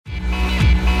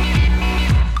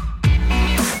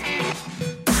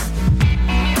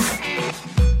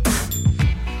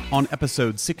On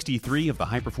episode 63 of the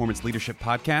High Performance Leadership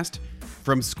Podcast,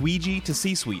 From Squeegee to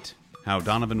C-Suite, how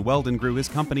Donovan Weldon grew his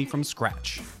company from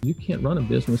scratch. You can't run a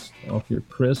business off your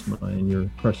charisma and your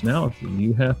personality.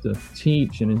 You have to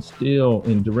teach and instill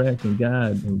and direct and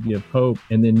guide and give hope,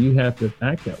 and then you have to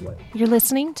act that way. You're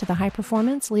listening to the High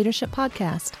Performance Leadership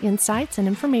Podcast, insights and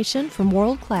information from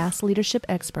world-class leadership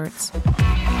experts.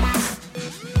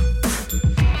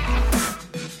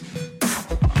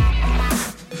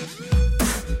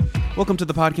 Welcome to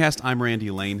the podcast. I'm Randy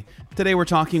Lane. Today we're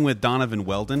talking with Donovan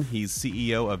Weldon. He's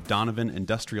CEO of Donovan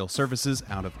Industrial Services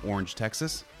out of Orange,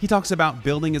 Texas. He talks about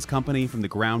building his company from the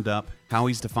ground up, how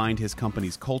he's defined his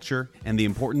company's culture, and the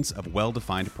importance of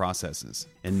well-defined processes.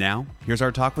 And now, here's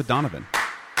our talk with Donovan.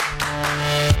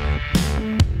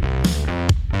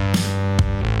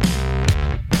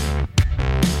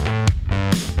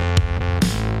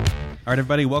 All right,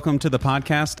 everybody, welcome to the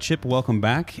podcast. Chip, welcome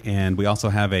back. And we also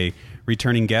have a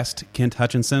returning guest, Kent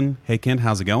Hutchinson. Hey, Kent,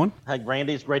 how's it going? Hey,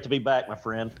 Randy, it's great to be back, my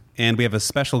friend. And we have a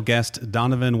special guest,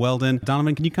 Donovan Weldon.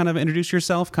 Donovan, can you kind of introduce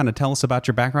yourself, kind of tell us about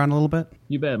your background a little bit?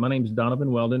 You bet. My name is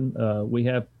Donovan Weldon. We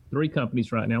have three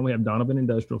companies right now. We have Donovan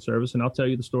Industrial Service, and I'll tell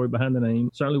you the story behind the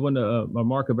name. Certainly wasn't a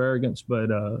mark of arrogance,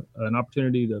 but an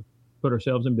opportunity to put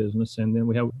ourselves in business. And then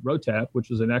we have ROTAP,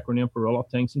 which is an acronym for roll-off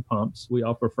tanks and pumps. We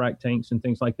offer frac tanks and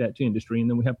things like that to industry. And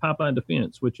then we have Pipeline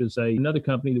Defense, which is another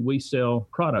company that we sell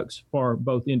products for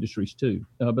both industries too.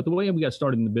 But the way we got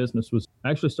started in the business was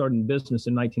actually started in business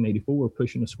in 1984,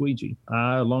 pushing a squeegee.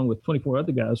 I, along with 24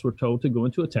 other guys, were told to go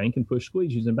into a tank and push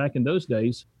squeegees. And back in those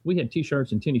days, we had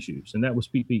T-shirts and tennis shoes, and that was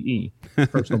PPE,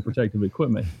 personal protective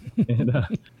equipment. And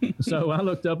so I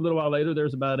looked up a little while later,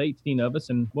 there's about 18 of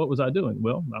us. And what was I doing?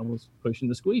 Well, I was pushing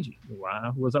the squeegee.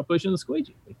 Why was I pushing the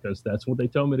squeegee? Because that's what they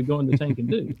told me to go in the tank and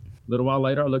do. A little while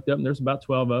later, I looked up and there's about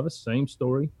 12 of us. Same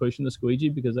story, pushing the squeegee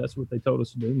because that's what they told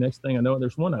us to do. Next thing I know,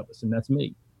 there's one of us, and that's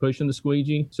me. Pushing the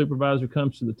squeegee. Supervisor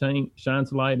comes to the tank,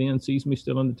 shines the light in, sees me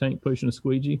still in the tank pushing the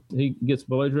squeegee. He gets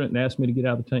belligerent and asks me to get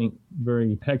out of the tank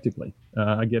very hectically.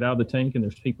 I get out of the tank and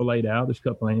there's people laid out. There's a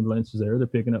couple of ambulances there. They're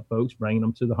picking up folks, bringing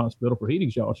them to the hospital for heat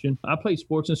exhaustion. I played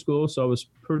sports in school, so I was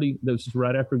this was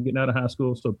right after getting out of high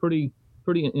school, so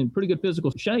in pretty good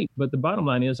physical shape. But the bottom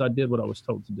line is I did what I was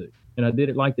told to do, and I did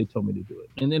it like they told me to do it.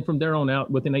 And then from there on out,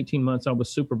 within 18 months, I was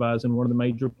supervising one of the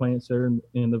major plants there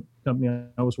in the company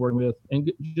I was working with,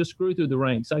 and just grew through the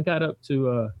ranks. I got up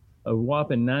to a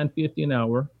whopping $9.50 an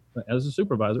hour as a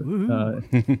supervisor,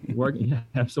 working. Yeah,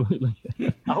 absolutely.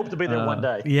 I hope to be there one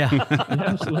day. Yeah.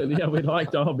 Absolutely. Yeah, we'd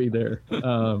like to all be there.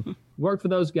 Worked for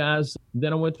those guys.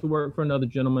 Then I went to work for another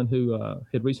gentleman who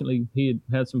he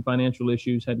had some financial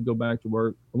issues, had to go back to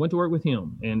work. I went to work with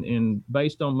him, and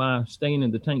based on my staying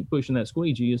in the tank pushing that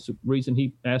squeegee is the reason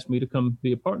he asked me to come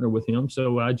be a partner with him.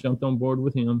 So I jumped on board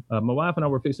with him. My wife and I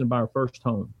were fixing to buy our first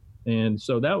home. And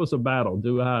so that was a battle.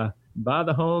 Do I buy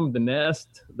the home, the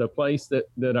nest, the place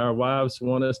that our wives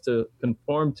want us to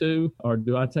conform to, or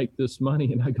do I take this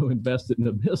money and I go invest it in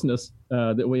a business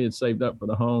that we had saved up for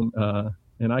the home?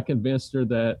 And I convinced her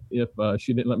that if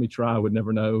she didn't let me try, I would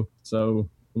never know. So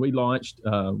we launched,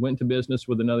 went to business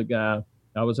with another guy.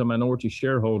 I was a minority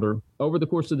shareholder. Over the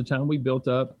course of the time, we built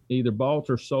up, either bought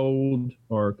or sold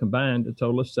or combined, a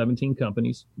total of 17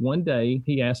 companies. One day,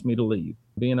 he asked me to leave.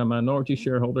 Being a minority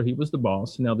shareholder, he was the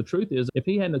boss. Now, the truth is, if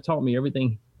he hadn't taught me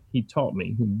everything he taught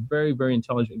me, very, very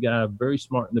intelligent guy, very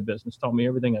smart in the business, taught me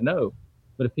everything I know.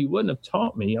 But if he wouldn't have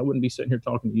taught me, I wouldn't be sitting here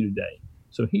talking to you today.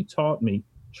 So he taught me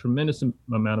a tremendous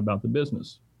amount about the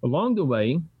business. Along the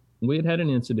way, we had an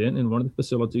incident in one of the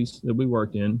facilities that we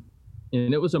worked in.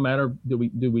 And it was a matter of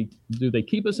do they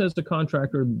keep us as the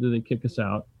contractor or do they kick us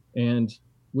out? And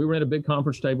we were at a big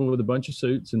conference table with a bunch of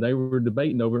suits, and they were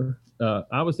debating over.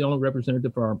 I was the only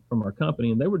representative from our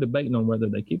company, and they were debating on whether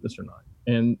they keep us or not.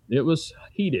 And it was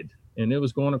heated, and it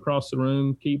was going across the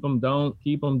room. Keep them, don't.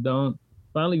 Keep them, don't.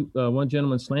 Finally, one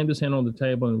gentleman slammed his hand on the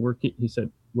table, and he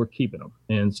said, "We're keeping them."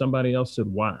 And somebody else said,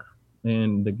 "Why?"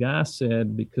 And the guy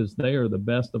said, "Because they are the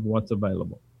best of what's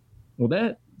available." Well,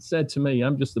 that said to me,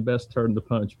 I'm just the best turd in the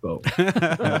punch bowl.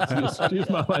 Excuse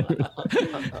my language.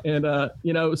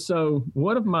 And, so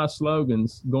one of my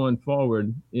slogans going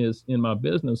forward is in my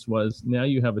business was, now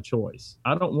you have a choice.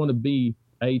 I don't want to be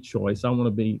a choice. I want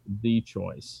to be the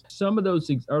choice. Some of those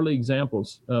early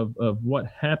examples of what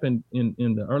happened in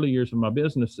the early years of my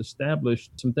business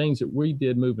established some things that we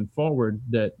did moving forward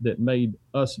that made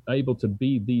us able to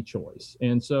be the choice.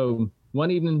 And so one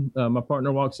evening, my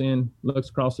partner walks in, looks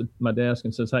across at my desk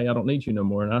and says, "Hey, I don't need you no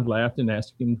more." And I laughed and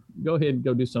asked him, "Go ahead and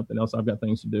go do something else. I've got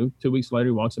things to do." 2 weeks later,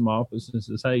 he walks in my office and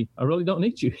says, "Hey, I really don't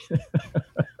need you."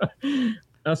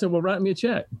 I said, "Well, write me a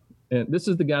check." And this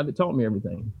is the guy that taught me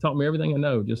everything I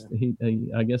know. Just he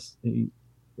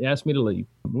asked me to leave.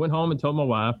 I went home and told my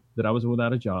wife that I was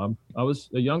without a job. I was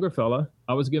a younger fella.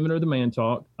 I was giving her the man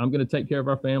talk. I'm going to take care of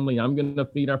our family. I'm going to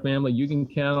feed our family. You can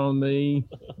count on me.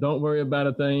 Don't worry about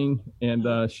a thing.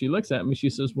 And she looks at me. She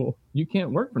says, well, you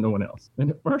can't work for no one else.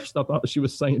 And at first I thought she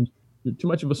was saying, you're too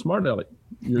much of a smart aleck.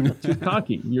 You're too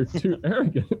cocky. You're too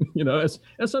arrogant. As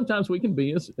sometimes we can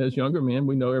be as younger men.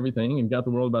 We know everything and got the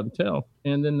world by the tail.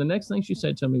 And then the next thing she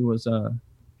said to me was,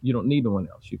 you don't need no one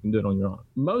else. You can do it on your own.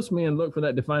 Most men look for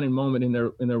that defining moment in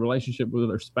their relationship with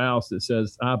their spouse that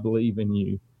says, I believe in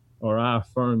you, or I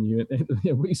affirm you.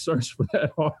 And we search for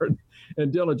that hard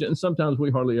and diligent. And sometimes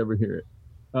we hardly ever hear it.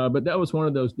 But that was one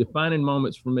of those defining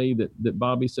moments for me that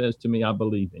Bobby says to me, I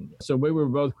believe in you. So we were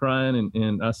both crying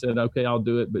and I said, okay, I'll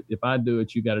do it. But if I do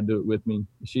it, you got to do it with me.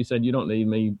 She said, you don't need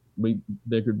me. We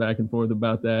bickered back and forth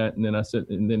about that. And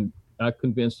then I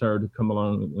convinced her to come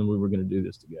along and we were going to do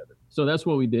this together. So that's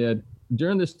what we did.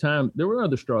 During this time, there were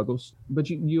other struggles, but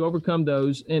you overcome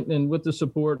those. And with the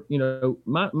support,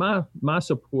 my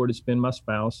support has been my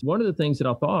spouse. One of the things that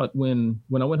I thought when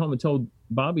I went home and told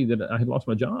Bobby that I had lost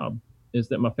my job is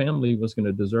that my family was going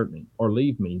to desert me or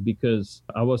leave me because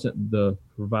I wasn't the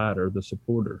provider, the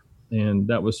supporter. And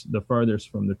that was the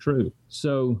furthest from the truth.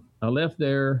 So I left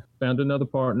there, found another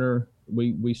partner.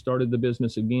 We started the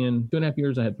business again. 2.5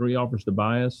 years, I had 3 offers to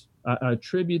buy us. I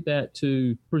attribute that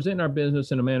to presenting our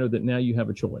business in a manner that now you have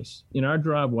a choice. In our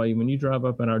driveway, when you drive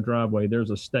up in our driveway, there's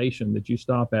a station that you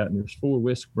stop at and there's 4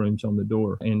 whisk brooms on the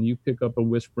door. And you pick up a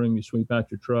whisk broom, you sweep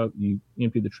out your truck, you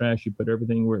empty the trash, you put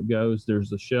everything where it goes.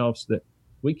 There's the shelves that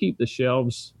we keep the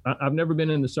shelves. I've never been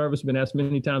in the service, been asked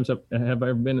many times, have I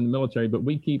ever been in the military, but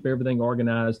we keep everything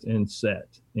organized and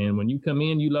set. And when you come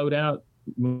in, you load out.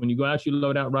 When you go out, you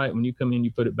load out right. When you come in, you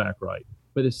put it back right.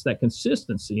 But it's that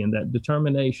consistency and that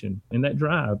determination and that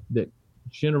drive that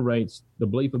generates the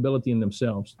believability in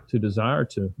themselves to desire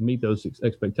to meet those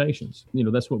expectations.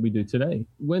 That's what we do today.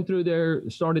 Went through there,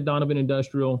 started Donovan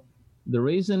Industrial. The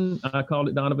reason I called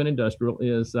it Donovan Industrial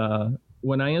is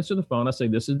when I answer the phone, I say,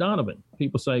 this is Donovan.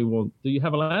 People say, well, do you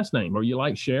have a last name? Or you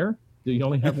like Cher? Do you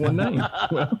only have one name?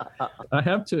 Well, I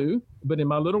have 2, but in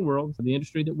my little world, the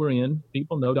industry that we're in,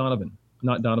 people know Donovan,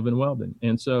 not Donovan Weldon.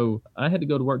 And so I had to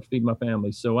go to work to feed my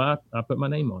family. So I put my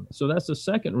name on it. So that's the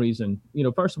second reason.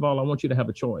 First of all, I want you to have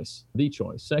a choice, the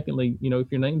choice. Secondly,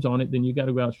 if your name's on it, then you got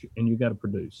to go out and you got to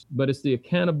produce. But it's the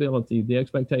accountability, the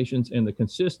expectations, and the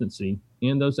consistency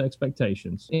in those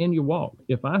expectations and your walk.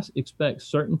 If I expect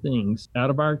certain things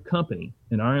out of our company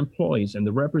and our employees and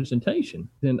the representation,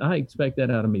 then I expect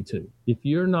that out of me too. If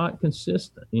you're not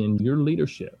consistent in your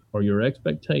leadership or your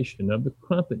expectation of the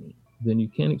company, then you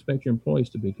can't expect your employees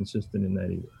to be consistent in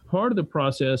that either. Part of the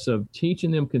process of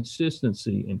teaching them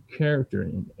consistency and character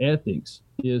and ethics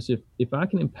is if I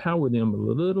can empower them a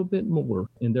little bit more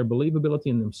in their believability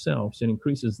in themselves, it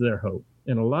increases their hope.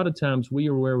 And a lot of times we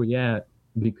are where we at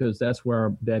because that's where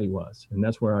our daddy was, and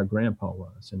that's where our grandpa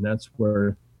was, and that's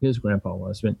where his grandpa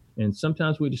was. And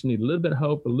sometimes we just need a little bit of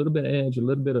hope, a little bit of edge, a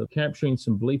little bit of capturing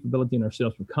some believability in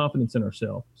ourselves, some confidence in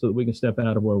ourselves so that we can step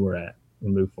out of where we're at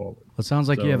and move forward. Well, it sounds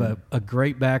like you have a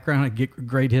great background, a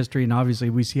great history, and obviously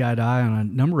we see eye to eye on a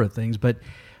number of things. But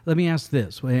let me ask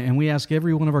this, and we ask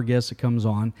every one of our guests that comes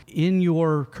on, in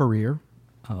your career,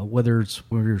 whether it's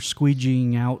where you're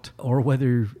squeegeeing out or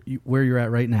where you're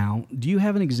at right now, do you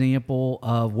have an example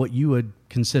of what you would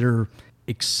consider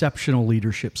exceptional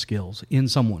leadership skills in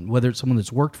someone, whether it's someone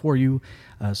that's worked for you,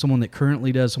 someone that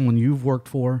currently does, someone you've worked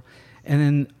for, and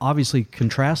then obviously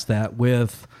contrast that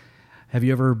with, have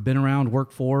you ever been around,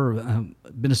 worked for,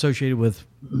 been associated with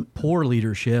poor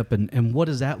leadership, and what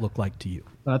does that look like to you?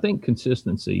 I think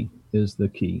consistency is the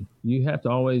key. You have to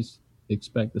always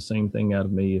expect the same thing out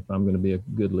of me if I'm going to be a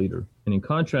good leader. And in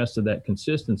contrast to that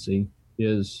consistency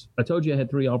is, I told you I had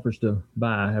 3 offers to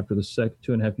buy after the second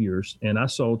 2.5 years, and I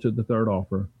sold to the 3rd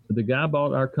offer. The guy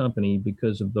bought our company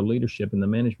because of the leadership and the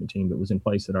management team that was in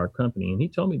place at our company. And he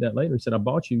told me that later. He said, I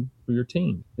bought you for your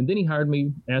team. And then he hired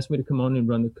me, asked me to come on and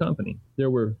run the company. There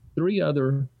were 3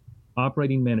 other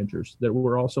operating managers that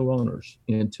were also owners.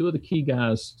 And 2 of the key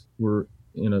guys were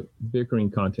in a bickering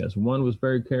contest. One was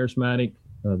very charismatic.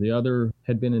 The other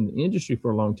had been in the industry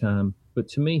for a long time. But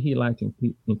to me, he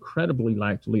incredibly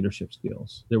lacked leadership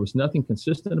skills. There was nothing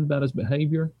consistent about his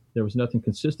behavior. There was nothing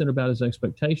consistent about his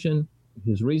expectation.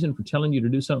 His reason for telling you to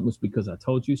do something was because I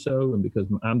told you so and because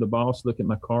I'm the boss. Look at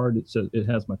my card. It says it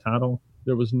has my title.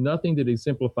 There was nothing that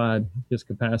exemplified his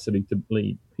capacity to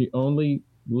lead. He only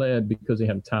led because he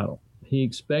had a title. He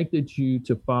expected you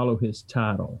to follow his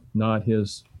title, not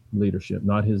his leadership,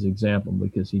 not his example,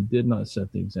 because he did not set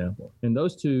the example. And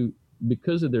those 2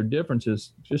 because of their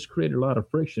differences, just created a lot of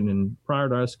friction. And prior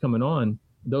to us coming on,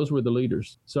 those were the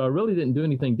leaders. So I really didn't do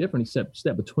anything different except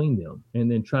step between them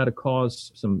and then try to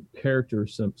cause some character,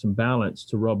 some balance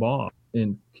to rub off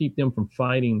and keep them from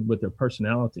fighting with their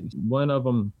personalities. One of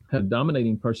them had a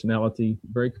dominating personality,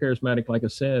 very charismatic, like I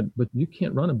said, but you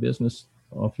can't run a business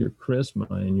off your charisma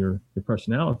and your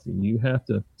personality. You have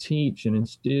to teach and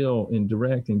instill and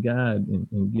direct and guide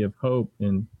and give hope.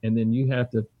 And then you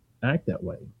have to act that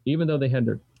way. Even though they had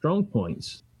their strong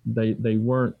points, they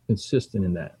weren't consistent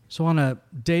in that. So on a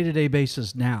day-to-day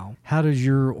basis now, how does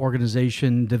your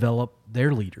organization develop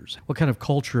their leaders? What kind of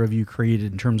culture have you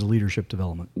created in terms of leadership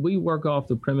development? We work off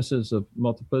the premises of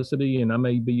multiplicity, and I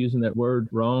may be using that word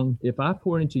wrong. If I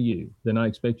pour into you, then I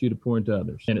expect you to pour into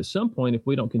others. And at some point, if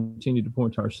we don't continue to pour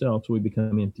into ourselves, we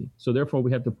become empty. So therefore,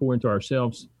 we have to pour into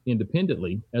ourselves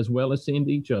independently as well as into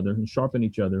each other and sharpen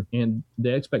each other. And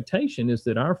the expectation is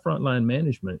that our frontline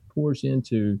management pours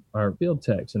into our field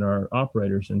techs and our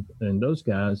operators and those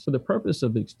guys for the purpose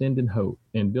of extending hope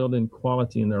and building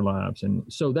quality in their lives. And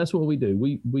so that's what we do.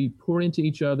 We pour into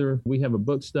each other. We have a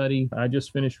book study. I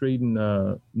just finished reading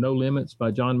No Limits by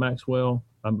John Maxwell.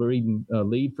 I'm reading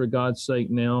Lead for God's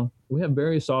Sake now. We have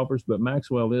various offers, but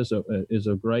Maxwell is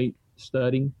a great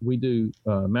study. We do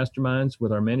masterminds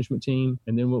with our management team.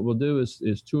 And then what we'll do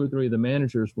is 2 or 3 of the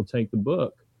managers will take the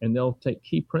book and they'll take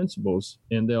key principles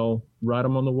and they'll write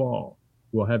them on the wall.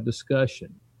 We'll have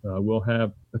discussion.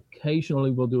 Occasionally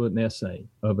we'll do an essay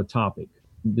of a topic.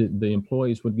 The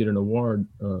employees would get an award,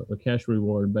 a cash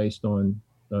reward based on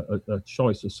a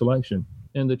choice, a selection.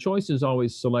 And the choice is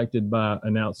always selected by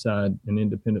an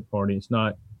independent party. It's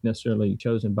not necessarily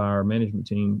chosen by our management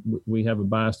team. We have a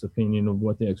biased opinion of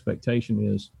what the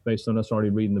expectation is based on us already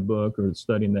reading the book or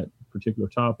studying that particular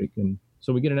topic. And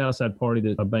so we get an outside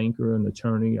party, a banker, an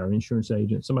attorney, our insurance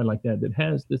agent, somebody like that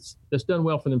that's done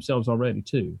well for themselves already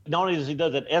too. Not only does he do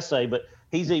that essay, but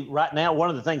right now, one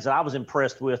of the things that I was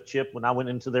impressed with, Chip, when I went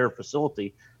into their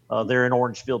facility there in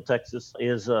Orangefield, Texas,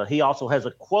 is he also has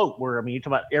a quote where, you talk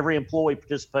about every employee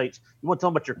participates. You want to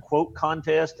talk about your quote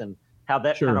contest and how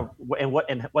that Sure. and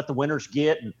what the winners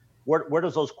get and where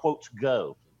does those quotes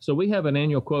go? So we have an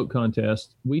annual quote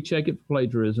contest. We check it for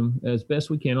plagiarism as best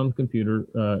we can on the computer.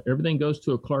 Everything goes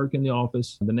to a clerk in the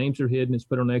office. The names are hidden. It's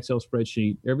put on an Excel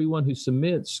spreadsheet. Everyone who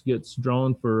submits gets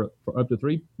drawn for up to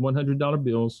 3 $100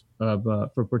 bills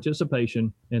for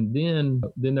participation. And then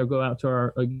they'll go out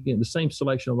to the same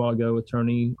selection of all go: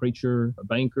 attorney, preacher,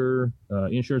 banker,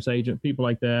 insurance agent, people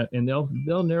like that. And they'll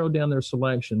narrow down their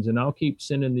selections. And I'll keep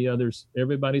sending the others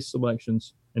everybody's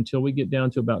selections until we get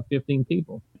down to about 15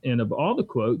 people. And of all the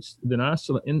quotes, then I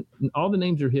select, and all the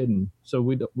names are hidden, so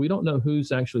we don't know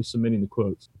who's actually submitting the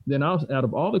quotes. Then out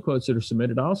of all the quotes that are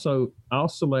submitted, I'll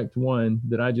select one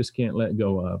that I just can't let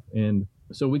go of. And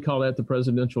so we call that the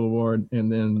Presidential Award. And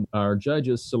then our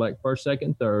judges select first,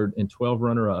 second, third, and 12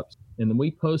 runner-ups. And then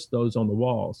we post those on the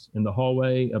walls, in the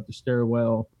hallway, up the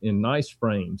stairwell, in nice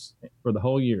frames for the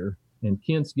whole year. And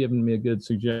Kent's given me a good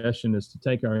suggestion is to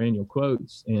take our annual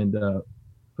quotes and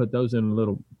put those in a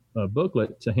little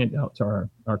booklet to hand out to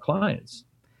our clients,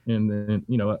 and then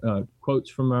quotes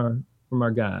from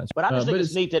our guys. But I just think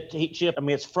it's neat that Chip.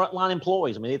 It's frontline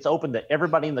employees. It's open to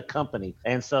everybody in the company.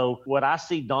 And so what I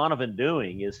see Donovan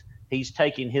doing is he's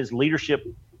taking his leadership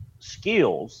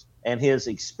skills and his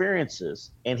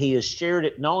experiences, and he has shared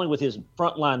it not only with his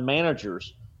frontline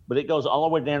managers, but it goes all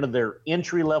the way down to their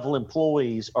entry-level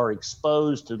employees are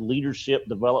exposed to leadership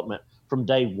development from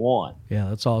day one. Yeah,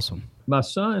 that's awesome.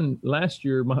 Last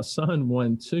year, my son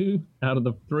won 2 out of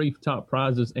the 3 top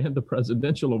prizes and the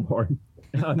Presidential Award.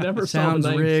 I never saw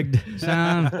the names.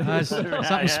 Sounds rigged.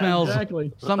 Something smells.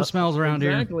 Exactly. Something smells around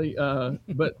here. Exactly.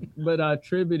 But I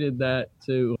attributed that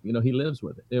to, he lives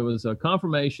with it. It was a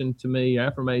confirmation to me,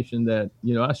 affirmation that,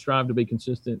 I strive to be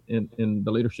consistent in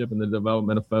the leadership and the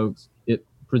development of folks. It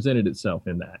presented itself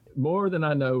in that. More than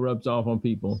I know rubs off on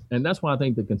people. And that's why I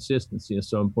think the consistency is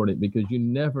so important, because you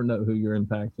never know who you're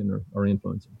impacting or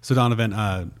influencing. So Donovan,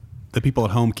 the people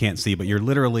at home can't see, but you're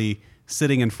literally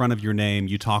sitting in front of your name.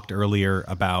 You talked earlier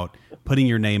about putting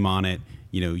your name on it,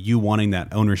 you wanting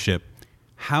that ownership.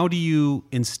 How do you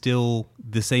instill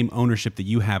the same ownership that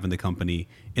you have in the company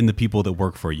in the people that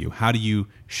work for you? How do you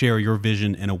share your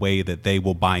vision in a way that they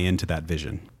will buy into that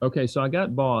vision? Okay, so I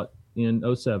got bought in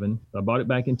 2007. I bought it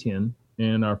back in 2010,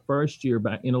 and our first year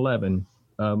back in 2011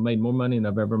 made more money than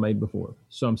I've ever made before.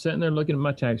 So I'm sitting there looking at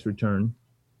my tax return,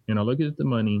 and I look at the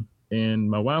money, and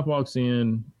my wife walks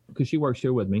in because she works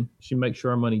here with me. She makes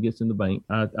sure our money gets in the bank.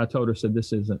 I told her, said,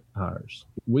 this isn't ours.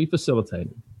 We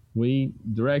facilitated. We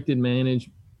directed, managed,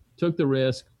 took the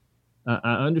risk,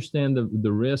 I understand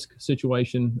the risk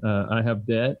situation. I have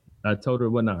debt. I told her it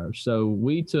wasn't ours. So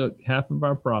we took half of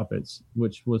our profits,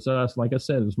 which was us, like I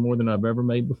said, it was more than I've ever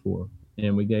made before.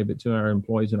 And we gave it to our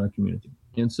employees in our community.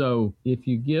 And so if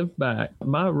you give back,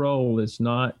 my role is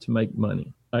not to make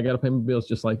money. I got to pay my bills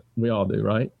just like we all do,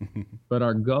 right? But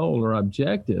our goal or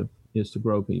objective is to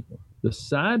grow people. The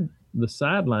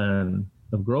sideline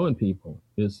of growing people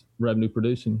is revenue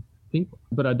producing people.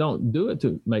 But I don't do it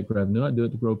to make revenue. I do it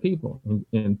to grow people.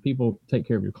 And people take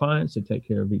care of your clients. They take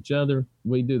care of each other.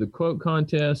 We do the quote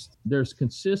contest. There's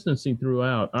consistency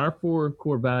throughout. Our 4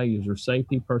 core values are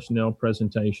safety, personnel,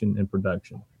 presentation, and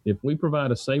production. If we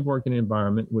provide a safe working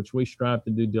environment, which we strive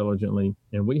to do diligently,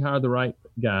 and we hire the right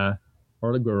guy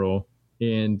or the girl,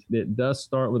 and it does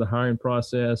start with a hiring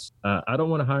process. I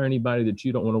don't want to hire anybody that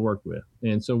you don't want to work with.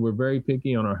 And so we're very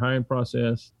picky on our hiring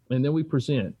process. And then we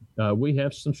present. We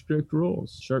have some strict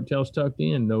rules. Shirt tails tucked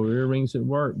in, no earrings at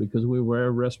work because we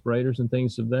wear respirators and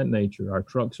things of that nature. Our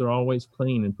trucks are always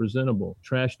clean and presentable.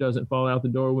 Trash doesn't fall out the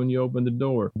door when you open the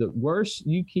door. The worse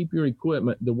you keep your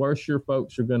equipment, the worse your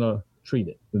folks are going to treat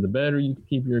it. The better you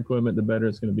keep your equipment, the better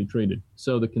it's going to be treated.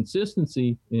 So the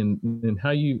consistency in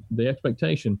the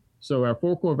expectation. So our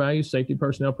 4 core values, safety,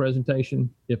 personnel, presentation.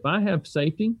 If I have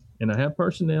safety and I have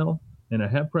personnel and I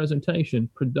have presentation,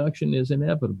 production is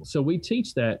inevitable. So we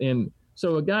teach that. And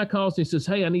so a guy calls and says,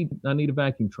 hey, I need a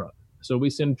vacuum truck. So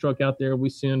we send a truck out there. We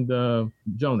send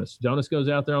Jonas. Jonas goes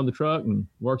out there on the truck and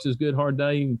works his good hard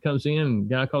day and comes in. And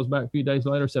the guy calls back a few days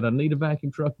later, said, I need a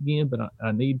vacuum truck again, but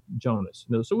I need Jonas.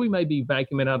 So we may be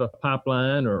vacuuming out a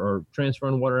pipeline or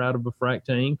transferring water out of a frac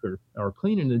tank or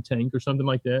cleaning the tank or something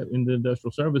like that in the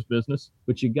industrial service business.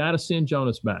 But you got to send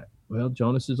Jonas back. Well,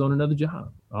 Jonas is on another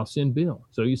job. I'll send Bill.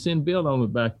 So you send Bill on the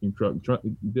vacuum truck.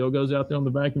 Bill goes out there on the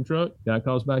vacuum truck. Guy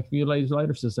calls back a few days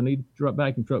later, says, I need a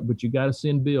vacuum truck, but you got to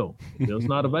send Bill. Bill's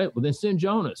not available. Then send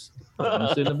Jonas.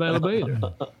 Jonas isn't available either.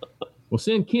 Well,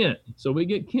 send Kent. So we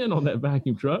get Kent on that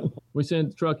vacuum truck. We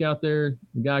send the truck out there.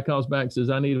 The guy calls back and says,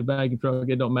 I need a vacuum truck.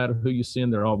 It don't matter who you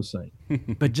send. They're all the same.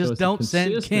 But just don't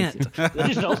send Kent.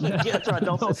 That's right.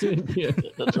 Don't send Kent.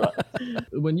 That's right.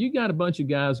 When you got a bunch of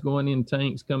guys going in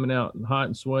tanks, coming out hot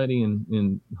and sweaty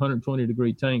in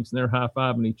 120-degree tanks, and they're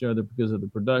high-fiving each other because of the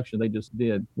production they just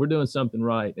did, we're doing something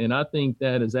right. And I think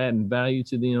that is adding value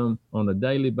to them on a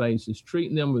daily basis,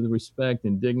 treating them with respect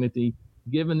and dignity,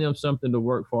 giving them something to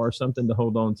work for, something to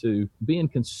hold on to, being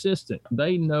consistent.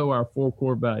 They know our 4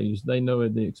 core values. They know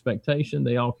the expectation.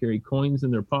 They all carry coins in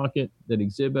their pocket that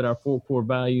exhibit our 4 core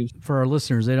values. For our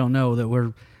listeners, they don't know that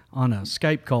we're on a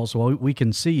Skype call, so we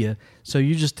can see you. So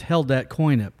you just held that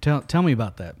coin up. Tell me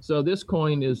about that. So this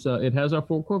coin is, it has our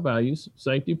 4 core values: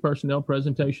 safety, personnel,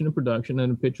 presentation, and production,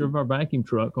 and a picture of our vacuum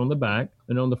truck on the back.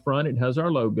 And on the front, it has our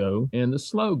logo and the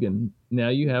slogan, now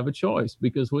you have a choice,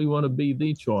 because we want to be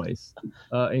the choice.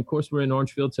 And of course, we're in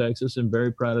Orangefield, Texas, and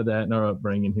very proud of that and our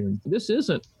upbringing here. This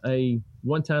isn't a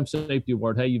one-time safety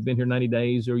award. Hey, you've been here 90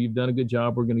 days or you've done a good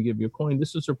job, we're going to give you a coin.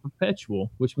 This is a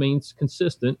perpetual, which means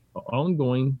consistent,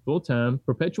 ongoing, full-time,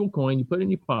 perpetual coin. You put it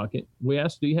in your pocket. We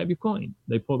ask, do you have your coin?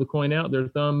 They pull the coin out. Their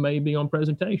thumb may be on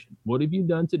presentation. What have you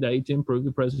done today to improve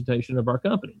the presentation of our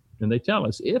company? And they tell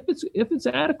us. If it's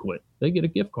adequate, they get a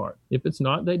gift card. If it's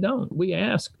not, they don't. We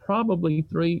ask probably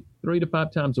three to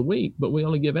 5 times a week, but we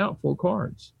only give out 4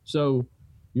 cards. So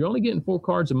you're only getting 4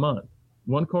 cards a month,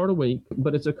 1 card a week,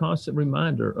 but it's a constant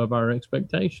reminder of our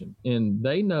expectation. And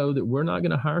they know that we're not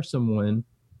going to hire someone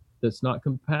that's not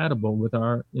compatible with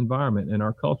our environment and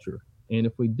our culture. And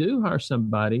if we do hire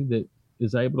somebody that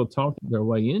is able to talk their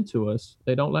way into us,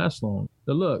 they don't last long.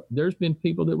 Now, look, there's been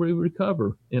people that we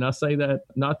recover. And I say that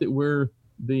not that we're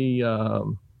the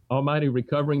almighty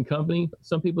recovering company.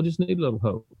 Some people just need a little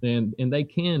hope, and they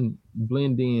can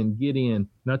blend in, get in.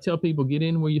 And I tell people, get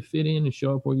in where you fit in and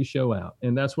show up where you show out.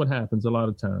 And that's what happens a lot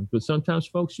of times. But sometimes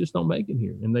folks just don't make it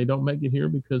here, and they don't make it here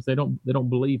because they don't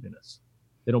believe in us.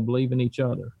 They don't believe in each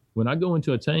other. When I go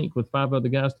into a tank with 5 other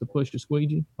guys to push the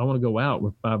squeegee, I want to go out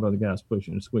with 5 other guys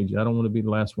pushing the squeegee. I don't want to be the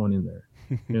last one in there.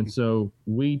 And so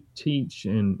we teach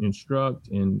and instruct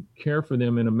and care for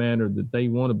them in a manner that they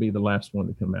want to be the last one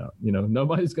to come out. You know,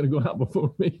 nobody's going to go out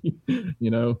before me, you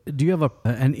know. Do you have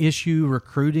an issue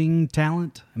recruiting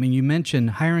talent? I mean, you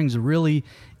mentioned hiring is really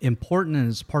important and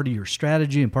it's part of your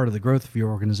strategy and part of the growth of your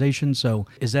organization. So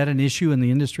is that an issue in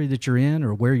the industry that you're in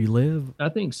or where you live? I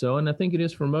think so. And I think it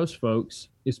is for most folks,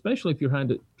 especially if you're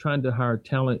trying to hire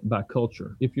talent by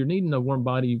culture. If you're needing a warm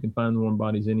body, you can find warm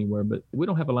bodies anywhere, but we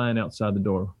don't have a line outside the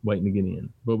door waiting to get in.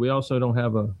 But we also don't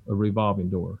have a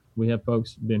revolving door. We have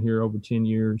folks been here over 10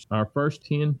 years. Our first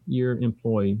 10-year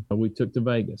employee, we took to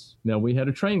Vegas. Now, we had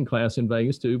a training class in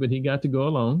Vegas too, but he got to go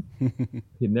alone.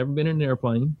 He'd never been in an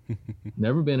airplane,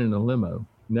 never been in a limo,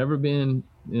 never been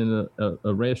in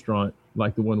a restaurant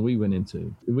like the one we went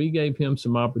into. We gave him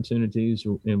some opportunities,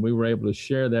 and we were able to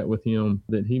share that with him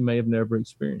that he may have never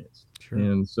experienced. Sure.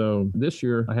 And so this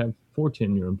year I have 4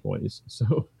 10-year employees.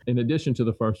 So in addition to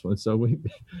the first one, so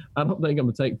I don't think I'm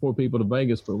gonna take 4 people to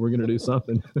Vegas, but we're gonna do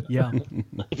something. Yeah.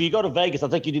 If you go to Vegas, I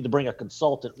think you need to bring a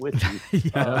consultant with you.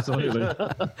 Yeah, absolutely.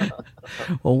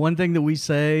 Well, one thing that we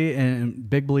say, and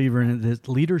big believer in it, that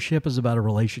leadership is about a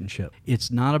relationship.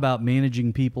 It's not about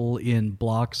managing people in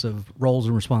blocks of roles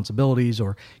and responsibilities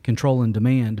or control and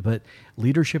demand, but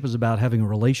leadership is about having a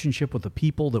relationship with the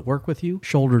people that work with you,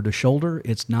 shoulder to shoulder.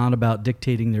 It's not about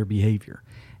dictating their behavior.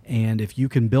 And if you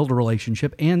can build a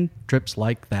relationship, and trips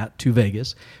like that to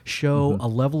Vegas show a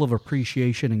level of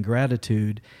appreciation and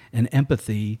gratitude and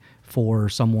empathy for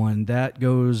someone, that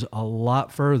goes a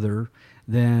lot further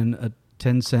than a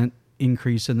 10-cent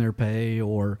increase in their pay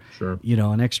or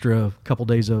an extra couple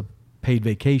days of paid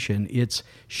vacation. It's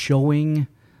showing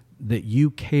that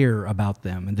you care about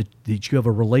them and that you have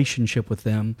a relationship with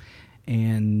them,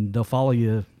 and they'll follow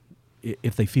you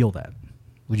if they feel that.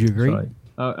 Would you agree? Right.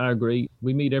 I agree.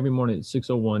 We meet every morning at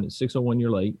 6:01. At 6:01, you're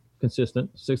late. Consistent.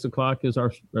 6 o'clock is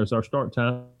our start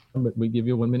time, but we give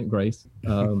you a 1-minute grace.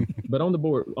 But on the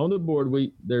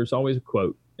board, there's always a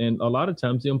quote, and a lot of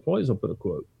times the employees will put a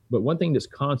quote. But one thing that's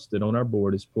constant on our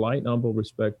board is polite, humble,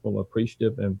 respectful,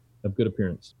 appreciative, and of good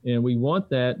appearance. And we want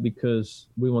that because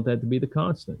we want that to be the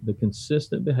constant, the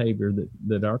consistent behavior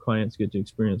that our clients get to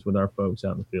experience with our folks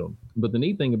out in the field. But the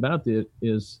neat thing about it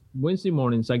is Wednesday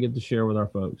mornings, I get to share with our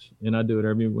folks, and I do it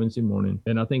every Wednesday morning.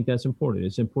 And I think that's important.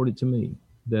 It's important to me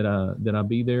that I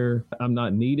be there. I'm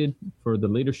not needed for the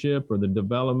leadership or the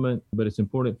development, but it's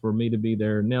important for me to be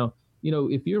there. Now,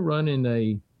 if you're running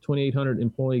a 2,800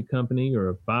 employee company or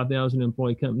a 5,000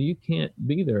 employee company, you can't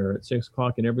be there at 6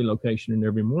 o'clock in every location and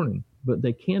every morning, but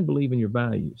they can believe in your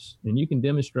values. And you can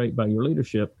demonstrate by your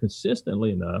leadership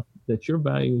consistently enough that your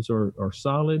values are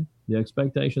solid, the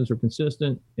expectations are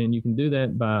consistent, and you can do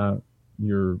that by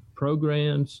your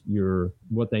programs,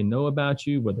 what they know about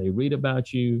you, what they read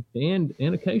about you, and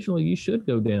occasionally you should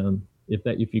go down,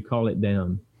 if you call it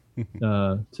down,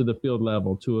 to the field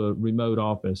level, to a remote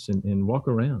office and walk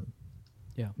around.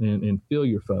 Yeah, and feel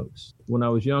your folks. When I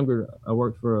was younger, I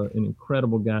worked for an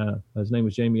incredible guy. His name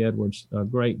was Jamie Edwards, a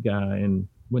great guy. And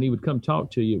when he would come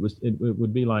talk to you, it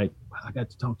would be like, wow, I got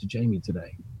to talk to Jamie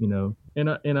today, And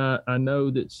I know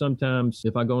that sometimes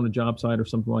if I go on a job site or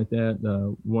something like that,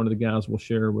 one of the guys will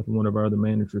share with one of our other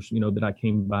managers, that I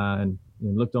came by and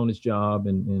looked on his job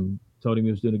and told him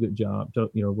he was doing a good job,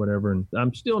 whatever. And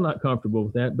I'm still not comfortable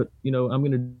with that, but, I'm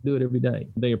going to do it every day.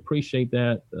 They appreciate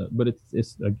that. But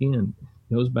it's again,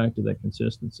 goes back to that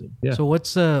consistency. Yeah. So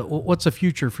what's the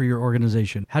future for your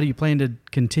organization? How do you plan to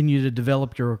continue to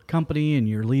develop your company and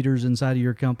your leaders inside of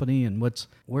your company? And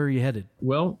where are you headed?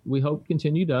 Well, we hope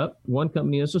continued up. One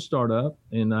company is a startup,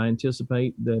 and I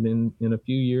anticipate that in a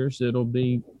few years, it'll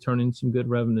be turning some good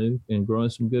revenue and growing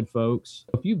some good folks.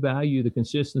 If you value the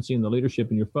consistency and the leadership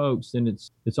in your folks, then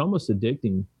it's almost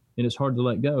addicting and it's hard to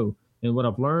let go. And what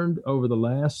I've learned over the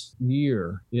last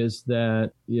year is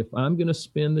that if I'm going to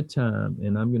spend the time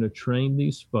and I'm going to train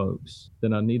these folks,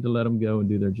 then I need to let them go and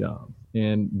do their job.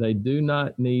 And they do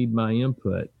not need my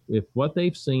input. If what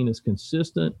they've seen is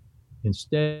consistent and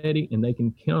steady and they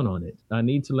can count on it, I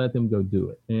need to let them go do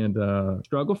it. And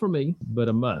struggle for me, but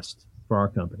a must for our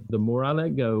company. The more I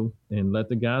let go and let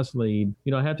the guys lead,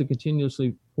 I have to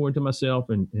continuously pour into myself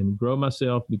and grow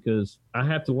myself, because I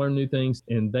have to learn new things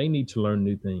and they need to learn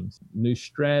new things, new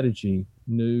strategy,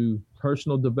 new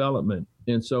personal development.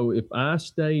 And so if I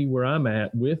stay where I'm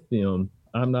at with them,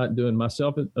 I'm not doing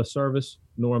myself a service,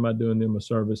 nor am I doing them a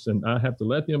service. And I have to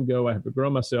let them go. I have to grow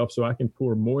myself so I can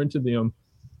pour more into them,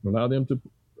 allow them to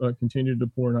continue to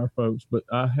pour in our folks. But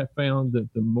I have found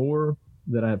that the more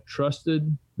that I've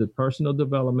trusted the personal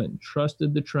development,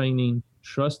 trusted the training,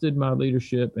 trusted my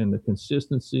leadership and the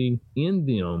consistency in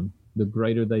them, the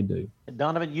greater they do.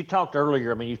 Donovan, you talked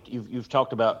earlier, you've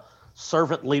talked about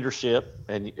servant leadership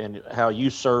and how you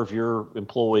serve your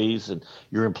employees and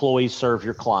your employees serve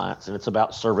your clients, and it's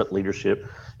about servant leadership.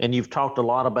 And you've talked a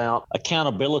lot about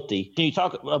accountability. Can you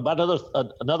talk about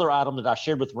another item that I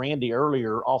shared with Randy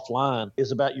earlier offline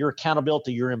is about your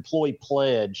accountability, your employee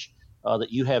pledge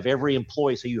that you have every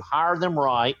employee. So you hire them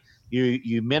right,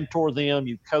 you mentor them,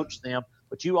 you coach them,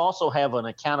 but you also have an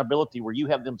accountability where you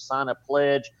have them sign a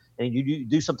pledge and you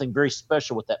do something very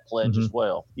special with that pledge as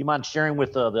well. You mind sharing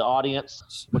with the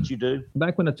audience what you do?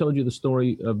 Back when I told you the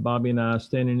story of Bobby and I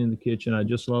standing in the kitchen, I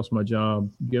just lost my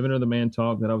job, giving her the man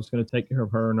talk that I was going to take care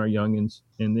of her and our youngins.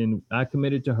 And then I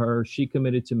committed to her, she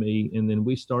committed to me, and then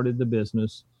we started the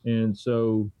business. And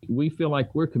so we feel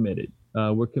like we're committed.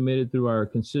 We're committed through our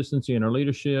consistency in our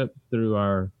leadership, through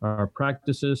our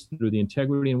practices, through the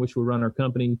integrity in which we run our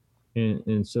company.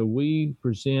 And so we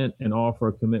present and offer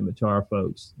a commitment to our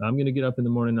folks. I'm going to get up in the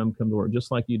morning, I'm going to come to work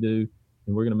just like you do,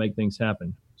 and we're going to make things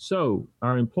happen. So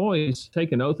our employees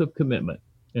take an oath of commitment.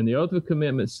 And the oath of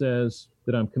commitment says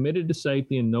that I'm committed to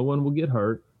safety and no one will get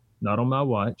hurt, not on my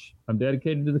watch. I'm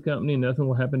dedicated to the company and nothing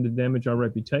will happen to damage our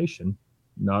reputation,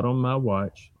 not on my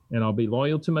watch. And I'll be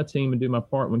loyal to my team and do my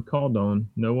part when called on.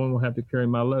 No one will have to carry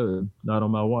my load, not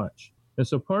on my watch. And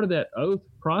so part of that oath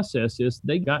process is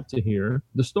they got to hear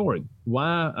the story.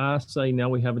 Why I say now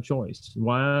we have a choice.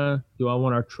 Why do I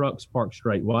want our trucks parked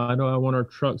straight? Why do I want our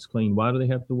trucks clean? Why do they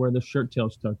have to wear the shirt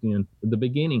tails tucked in? The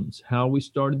beginnings, how we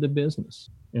started the business,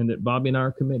 and that Bobby and I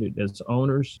are committed as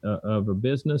owners of a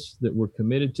business, that we're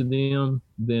committed to them,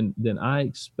 then I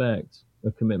expect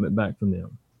a commitment back from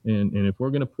them. And if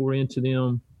we're going to pour into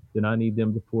them, then I need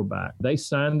them to pour back. They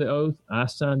signed the oath. I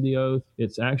signed the oath.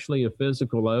 It's actually a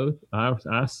physical oath.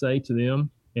 I say to them,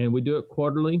 and we do it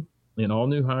quarterly, and all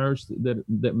new hires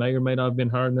that may or may not have been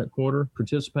hired in that quarter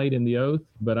participate in the oath.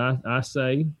 But I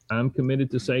say, I'm committed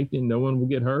to safety and no one will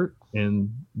get hurt. And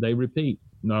they repeat,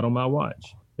 not on my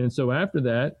watch. And so after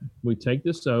that, we take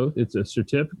this oath. It's a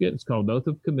certificate. It's called Oath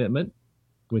of Commitment.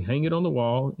 We hang it on the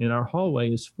wall, and our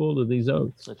hallway is full of these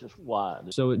oaths. Such as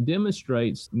wide. So it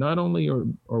demonstrates not only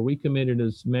are we committed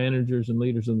as managers and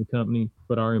leaders of the company,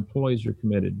 but our employees are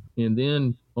committed. And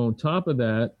then on top of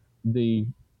that,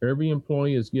 every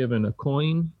employee is given a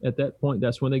coin at that point.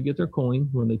 That's when they get their coin,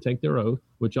 when they take their oath,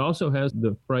 which also has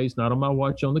the phrase, not on my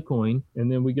watch, on the coin.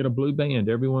 And then we get a blue band.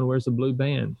 Everyone wears a blue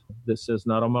band that says,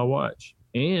 not on my watch.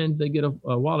 And they get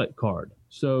a wallet card.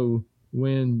 So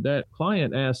when that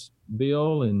client asks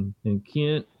Bill and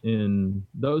Kent and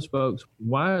those folks,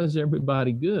 why is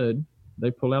everybody good?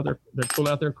 They pull out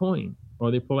their coin,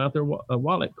 or they pull out their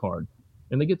wallet card,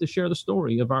 and they get to share the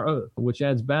story of our oath, which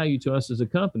adds value to us as a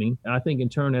company. I think in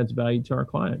turn adds value to our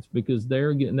clients because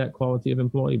they're getting that quality of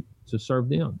employee to serve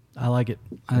them. I like it.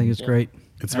 I think it's great.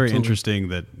 It's very interesting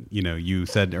that, you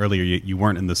said earlier you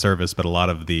weren't in the service, but a lot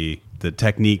of the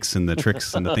techniques and the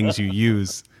tricks and the things you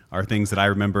use are things that I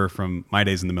remember from my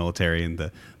days in the military, and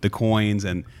the coins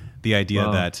and the idea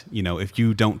that, if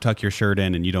you don't tuck your shirt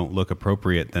in and you don't look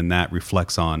appropriate, then that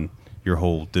reflects on your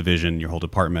whole division, your whole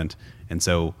department. And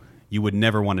so you would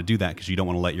never want to do that because you don't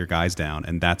want to let your guys down.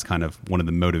 And that's kind of one of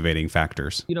the motivating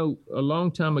factors. A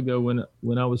long time ago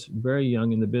when I was very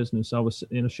young in the business, I was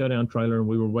in a shutdown trailer and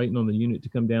we were waiting on the unit to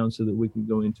come down so that we could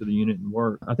go into the unit and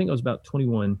work. I think I was about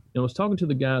 21. And I was talking to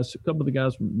the guys. A couple of the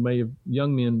guys,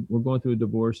 young men, were going through a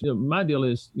divorce. My deal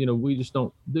is, we just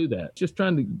don't do that. Just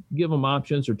trying to give them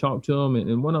options or talk to them.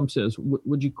 And one of them says,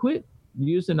 would you quit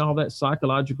using all that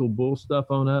psychological bull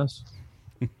stuff on us?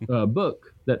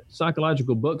 That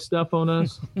psychological book stuff on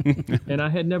us. And I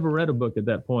had never read a book at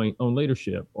that point on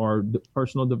leadership or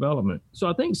personal development. So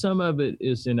I think some of it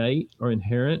is innate or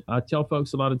inherent. I tell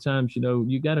folks a lot of times,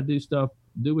 you got to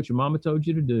do what your mama told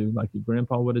you to do, like your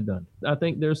grandpa would have done. I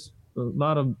think there's a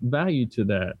lot of value to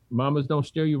that. Mamas don't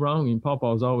steer you wrong, and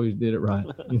papa's always did it right.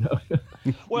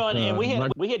 Well, and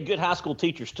we had good high school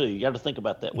teachers too. You have to think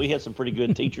about that. We had some pretty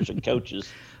good teachers and coaches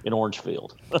in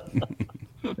Orangefield.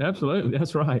 Absolutely,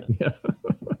 that's right. Yeah.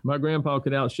 My grandpa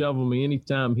could out shovel me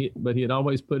anytime, but he'd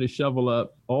always put his shovel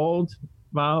up, oiled,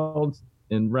 filed,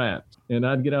 and wrapped. And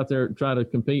I'd get out there and try to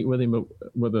compete with him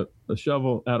with a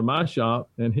shovel out of my shop,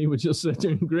 and he would just sit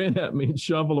there and grin at me and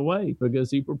shovel away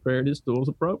because he prepared his tools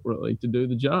appropriately to do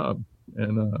the job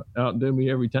and outdo me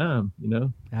every time,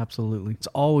 Absolutely. It's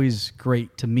always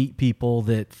great to meet people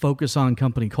that focus on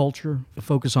company culture,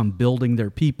 focus on building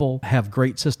their people, have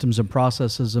great systems and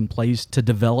processes in place to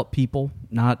develop people,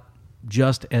 not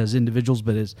just as individuals,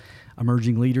 but as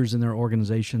emerging leaders in their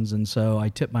organizations. And so I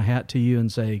tip my hat to you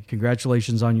and say,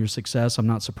 congratulations on your success. I'm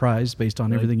not surprised based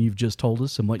on everything you've just told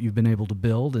us and what you've been able to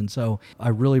build. And so I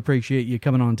really appreciate you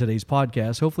coming on today's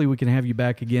podcast. Hopefully we can have you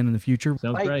back again in the future.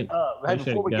 Sounds great.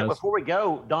 Before we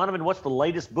go, Donovan, what's the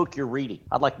latest book you're reading?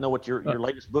 I'd like to know what your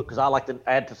latest book, because I like to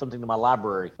add to something to my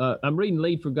library. I'm reading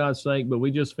Lead for God's Sake, but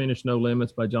we just finished No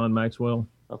Limits by John Maxwell.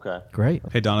 Okay. Great.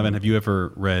 Hey, Donovan, have you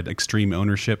ever read Extreme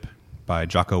Ownership by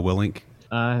Jocko Willink?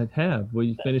 I have.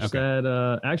 We finished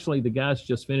that. Actually, the guys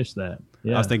just finished that.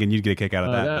 Yeah. I was thinking you'd get a kick out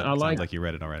of that. I sounds like you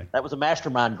read it already. That was a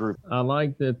mastermind group. I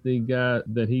like that the guy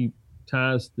that he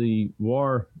ties the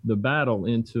battle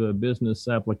into a business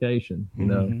application. You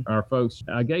know, our folks,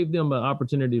 I gave them an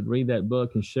opportunity to read that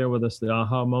book and share with us the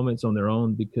aha moments on their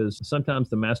own, because sometimes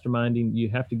the masterminding, you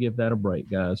have to give that a break,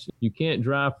 guys. You can't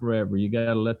drive forever. You got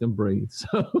to let them breathe.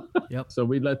 So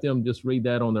we let them just read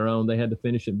that on their own. They had to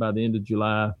finish it by the end of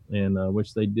July, and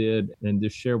which they did, and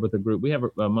just share with the group. We have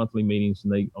monthly meetings,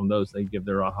 and they give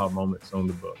their aha moments on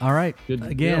the book. All right. Good.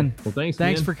 Again, well,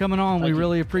 thanks for coming on. We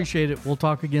really appreciate it. We'll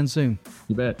talk again soon.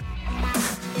 You bet.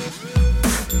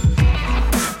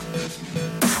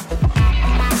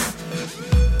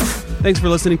 Thanks for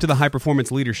listening to the High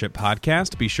Performance Leadership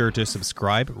Podcast. Be sure to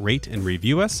subscribe, rate, and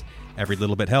review us. Every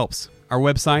little bit helps. Our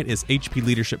website is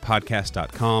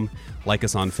hpleadershippodcast.com. Like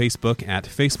us on Facebook at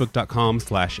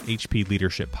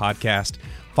facebook.com/hpleadershippodcast.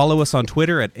 Follow us on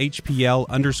Twitter at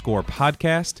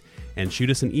HPL_podcast. And shoot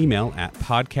us an email at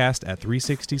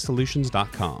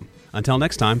podcast@360solutions.com. Until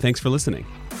next time, thanks for listening.